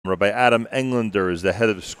Rabbi Adam Englander is the head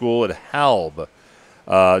of school at Halb,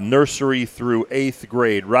 nursery through 8th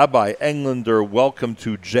grade. Rabbi Englander, welcome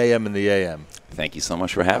to JM in the AM. Thank you so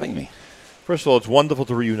much for having me. First of all, it's wonderful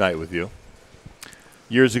to reunite with you.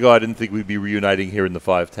 Years ago, I didn't think we'd be reuniting here in the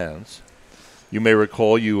Five Towns. You may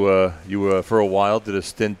recall you for a while did a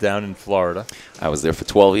stint down in Florida. I was there for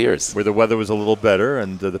 12 years. Where the weather was a little better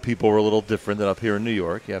and the people were a little different than up here in New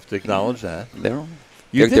York. You have to acknowledge that.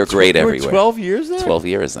 They're great everywhere. 12 years there? 12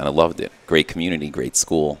 years, and I loved it. Great community, great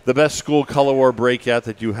school. The best school color war breakout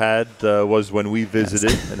that you had was when we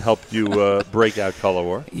visited and helped you break out color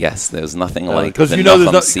war. Yes, there's nothing like because you know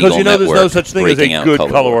there's no such thing as a good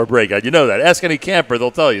color war breakout. You know that. Ask any camper;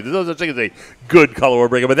 they'll tell you there's no such thing as a good color war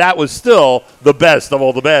breakout. But that was still the best of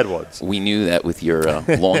all the bad ones. We knew that with your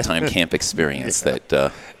long-time camp experience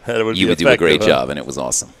that you would do a great job, and it was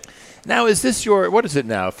awesome. Now, is this what is it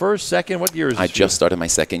now? First, second? What year is this? I just started my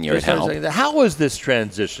second year at Halb. How was this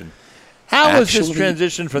transition? How was this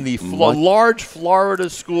transition from the large Florida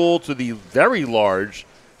school to the very large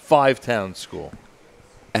five-town school?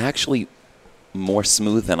 Actually, more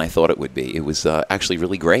smooth than I thought it would be. It was actually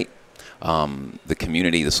really great. The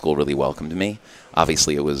community, the school really welcomed me.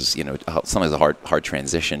 Obviously, it was, sometimes a hard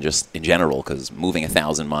transition just in general because moving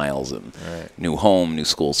 1,000 miles and new home, new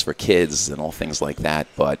schools for kids and all things like that.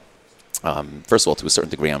 But first of all, to a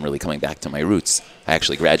certain degree, I'm really coming back to my roots. I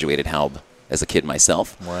actually graduated Halb as a kid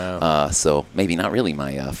myself. Wow. So maybe not really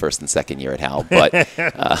my first and second year at Halb, but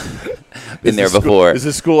been there before. Is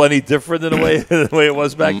the school any different than the way it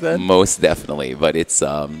was back then? Most definitely, but it's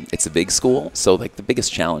a big school. So like the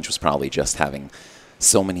biggest challenge was probably just having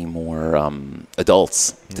so many more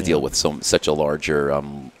adults to deal with, such a larger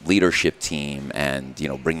leadership team, and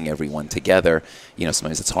bringing everyone together.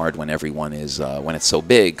 Sometimes it's hard when everyone is when it's so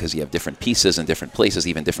big because you have different pieces in different places,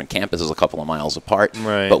 even different campuses a couple of miles apart.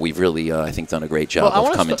 Right. But we've really, I think, done a great job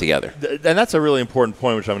of coming together. And that's a really important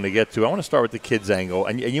point, which I'm going to get to. I want to start with the kids angle,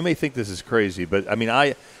 and you may think this is crazy, but I mean,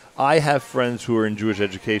 I have friends who are in Jewish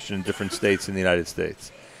education in different states in the United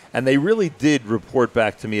States. And they really did report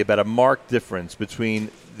back to me about a marked difference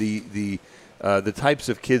between the types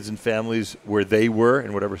of kids and families where they were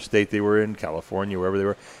in whatever state they were in, California, wherever they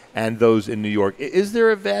were, and those in New York. Is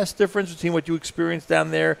there a vast difference between what you experienced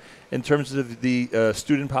down there in terms of the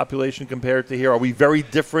student population compared to here? Are we very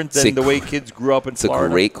different than the way kids grew up in Florida?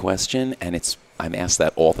 It's a great question, and I'm asked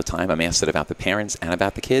that all the time. I'm asked it about the parents and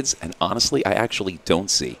about the kids, and honestly, I actually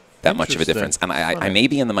don't see that much of a difference. And I may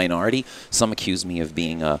be in the minority. Some accuse me of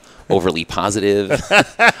being overly positive.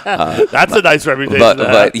 That's a nice reputation.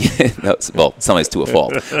 Well, somebody's to a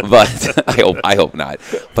fault. But I hope not.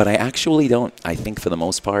 But I actually don't. I think for the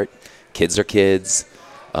most part, kids are kids.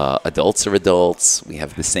 Adults are adults. We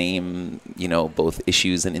have the same, both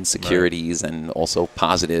issues and insecurities, and also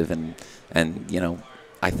positive and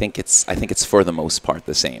I think it's for the most part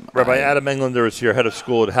the same. Rabbi Adam Englander is here, head of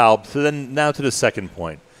school at Halb. So then now to the second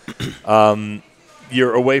point.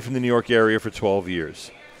 You're away from the New York area for 12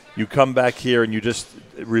 years. You come back here and you just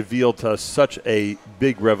revealed to us such a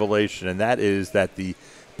big revelation, and that is that the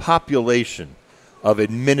population of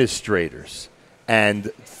administrators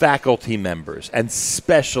and faculty members and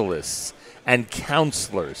specialists and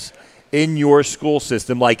counselors in your school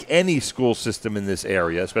system, like any school system in this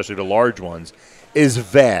area, especially the large ones, is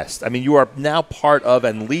vast. I mean, you are now part of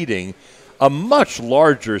and leading a much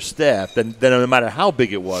larger staff than no matter how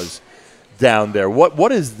big it was down there.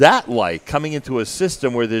 What is that like, coming into a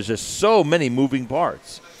system where there's just so many moving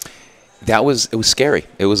parts? It was scary.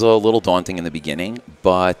 It was a little daunting in the beginning,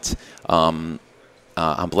 but I'm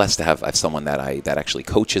blessed to have someone that actually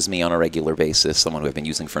coaches me on a regular basis, someone who I've been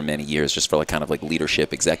using for many years just for kind of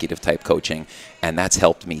leadership, executive type coaching, and that's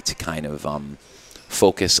helped me to kind of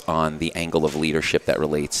focus on the angle of leadership that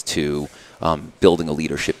relates to building a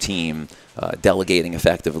leadership team, delegating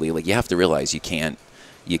effectively. You have to realize when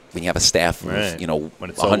you have a staff of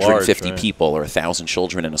 150 people or 1,000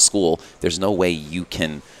 children in a school, there's no way you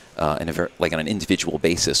can on an individual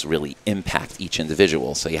basis really impact each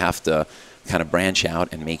individual. So you have to kind of branch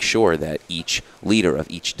out and make sure that each leader of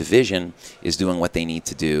each division is doing what they need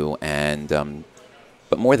to do, and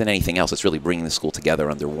but more than anything else, it's really bringing the school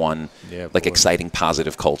together under one exciting,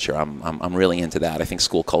 positive culture. I'm really into that. I think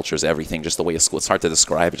school culture is everything. Just the way a school, it's hard to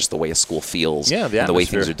describe, just the way a school feels, and the way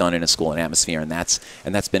things are done in a school, and atmosphere, and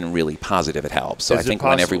that's been really positive at Halb. So I think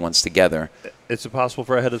when everyone's together, is it possible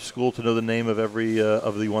for a head of school to know the name of every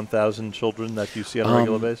of the 1,000 children that you see on a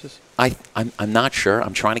regular basis? I'm not sure.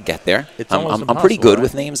 I'm trying to get there. I'm pretty good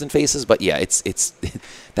with names and faces, but yeah, it's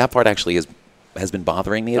that part actually has been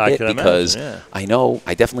bothering me a bit because I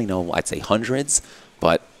definitely know, I'd say hundreds,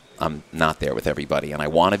 but I'm not there with everybody, and I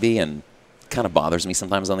want to be, and kind of bothers me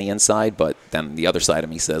sometimes on the inside, but then the other side of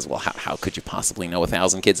me says, well, how could you possibly know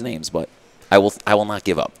 1,000 kids' names? But I will not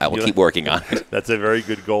give up. I will keep working on it. That's a very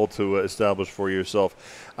good goal to establish for yourself.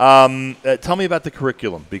 Tell me about the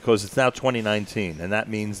curriculum, because it's now 2019, and that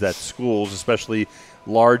means that schools, especially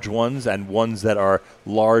large ones and ones that are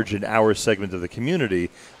large in our segment of the community,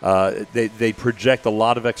 they project a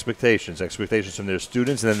lot of expectations from their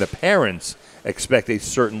students, and then the parents expect a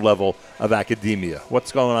certain level of academia.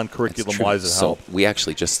 What's going on curriculum-wise at HELP? So we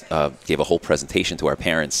actually just gave a whole presentation to our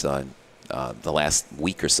parents the last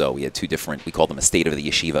week or so. We had two different, we called them a State of the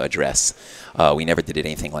Yeshiva address. We never did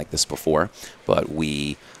anything like this before, but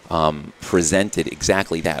we presented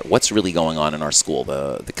exactly that. What's really going on in our school,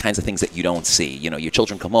 the kinds of things that you don't see. You know, your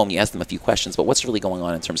children come home, you ask them a few questions, but what's really going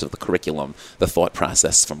on in terms of the curriculum, the thought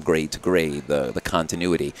process from grade to grade, the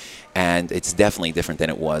continuity. And it's definitely different than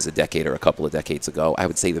it was a decade or a couple of decades ago. I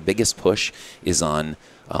would say the biggest push is on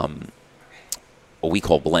what we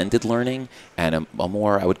call blended learning, and a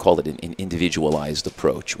more, I would call it an individualized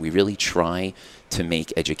approach. We really try to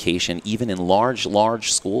make education, even in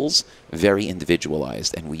large schools, very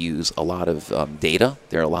individualized. And we use a lot of data.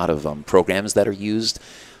 There are a lot of programs that are used,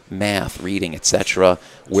 math, reading, etc.,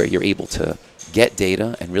 where you're able to get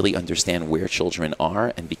data and really understand where children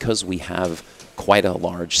are. And because we have quite a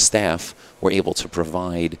large staff, we're able to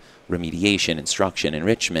provide remediation, instruction,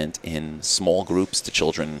 enrichment in small groups to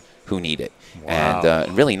children who need it. Wow.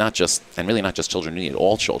 And really not just children who need it,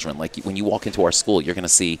 all children. Like when you walk into our school, you're going to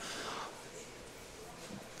see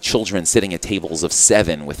children sitting at tables of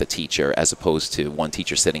 7 with a teacher, as opposed to one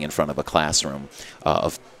teacher sitting in front of a classroom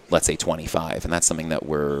of, let's say, 25. And that's something that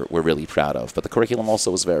we're really proud of. But the curriculum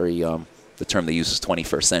also is very, the term they use is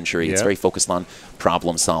 21st century. Yeah. It's very focused on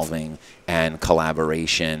problem solving and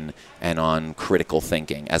collaboration and on critical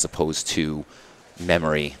thinking, as opposed to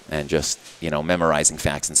memory and just, memorizing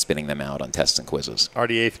facts and spitting them out on tests and quizzes. Are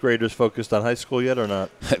the 8th graders focused on high school yet or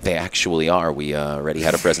not? They actually are. We already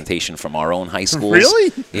had a presentation from our own high schools.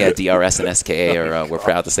 Really? Yeah, DRS and SKA we're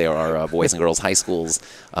proud to say are our boys and girls high schools.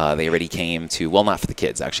 They already came to, well, not for the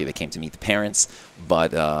kids, actually. They came to meet the parents,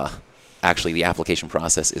 but actually the application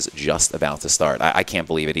process is just about to start. I can't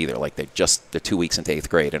believe it either. Like they're 2 weeks into 8th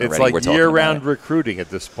grade and it's already like we're talking about year-round recruiting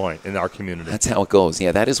at this point in our community. That's how it goes.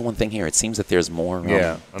 Yeah, that is one thing here. It seems that there's more.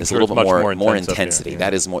 There's sure a little bit more intensity. Yeah.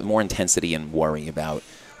 That is more intensity and worry about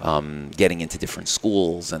getting into different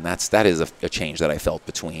schools, and that is a change that I felt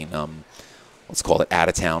between. Let's call it out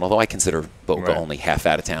of town, although I consider Boca only half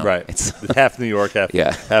out of town. Right. It's half New York,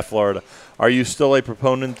 half Florida. Are you still a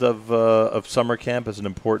proponent of summer camp as an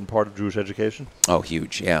important part of Jewish education? Oh,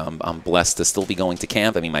 huge. Yeah, I'm blessed to still be going to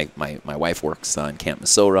camp. I mean, my wife works in Camp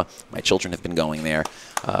Mesorah. My children have been going there.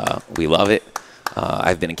 We love it.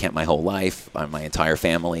 I've been in camp my whole life, my entire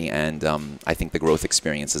family, and I think the growth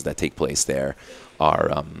experiences that take place there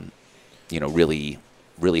are,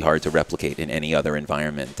 really hard to replicate in any other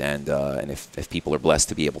environment, and if people are blessed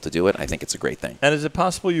to be able to do it, I think it's a great thing. And is it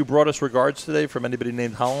possible you brought us regards today from anybody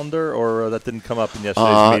named Hollander, or that didn't come up in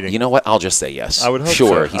yesterday's meeting? You know what? I'll just say yes. I would hope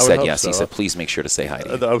sure, so. He said yes. So. He said, please make sure to say hi to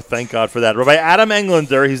you. Oh, thank God for that. Rabbi Adam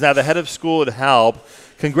Englander, he's now the head of school at HALB.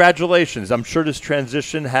 Congratulations. I'm sure this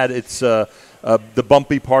transition had its the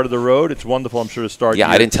bumpy part of the road. It's wonderful, I'm sure, to start.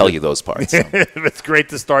 Yeah, I didn't tell you those parts. So. It's great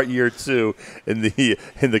to start year 2 in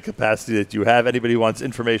the capacity that you have. Anybody who wants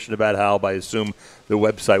information about HALB, I assume the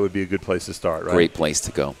website would be a good place to start, right? Great place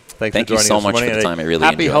to go. Thank you so much for the time. I really enjoyed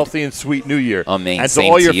it. Happy, healthy, and sweet New Year. Amen. And to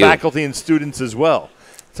Same all your to you. faculty and students as well.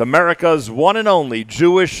 It's America's one and only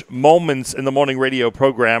Jewish Moments in the Morning radio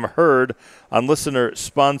program, heard on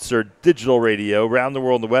listener-sponsored digital radio around the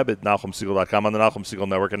world on the web at NachumSegal.com, on the Nachum Segal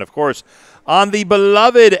Network, and, of course, on the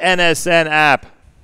beloved NSN app.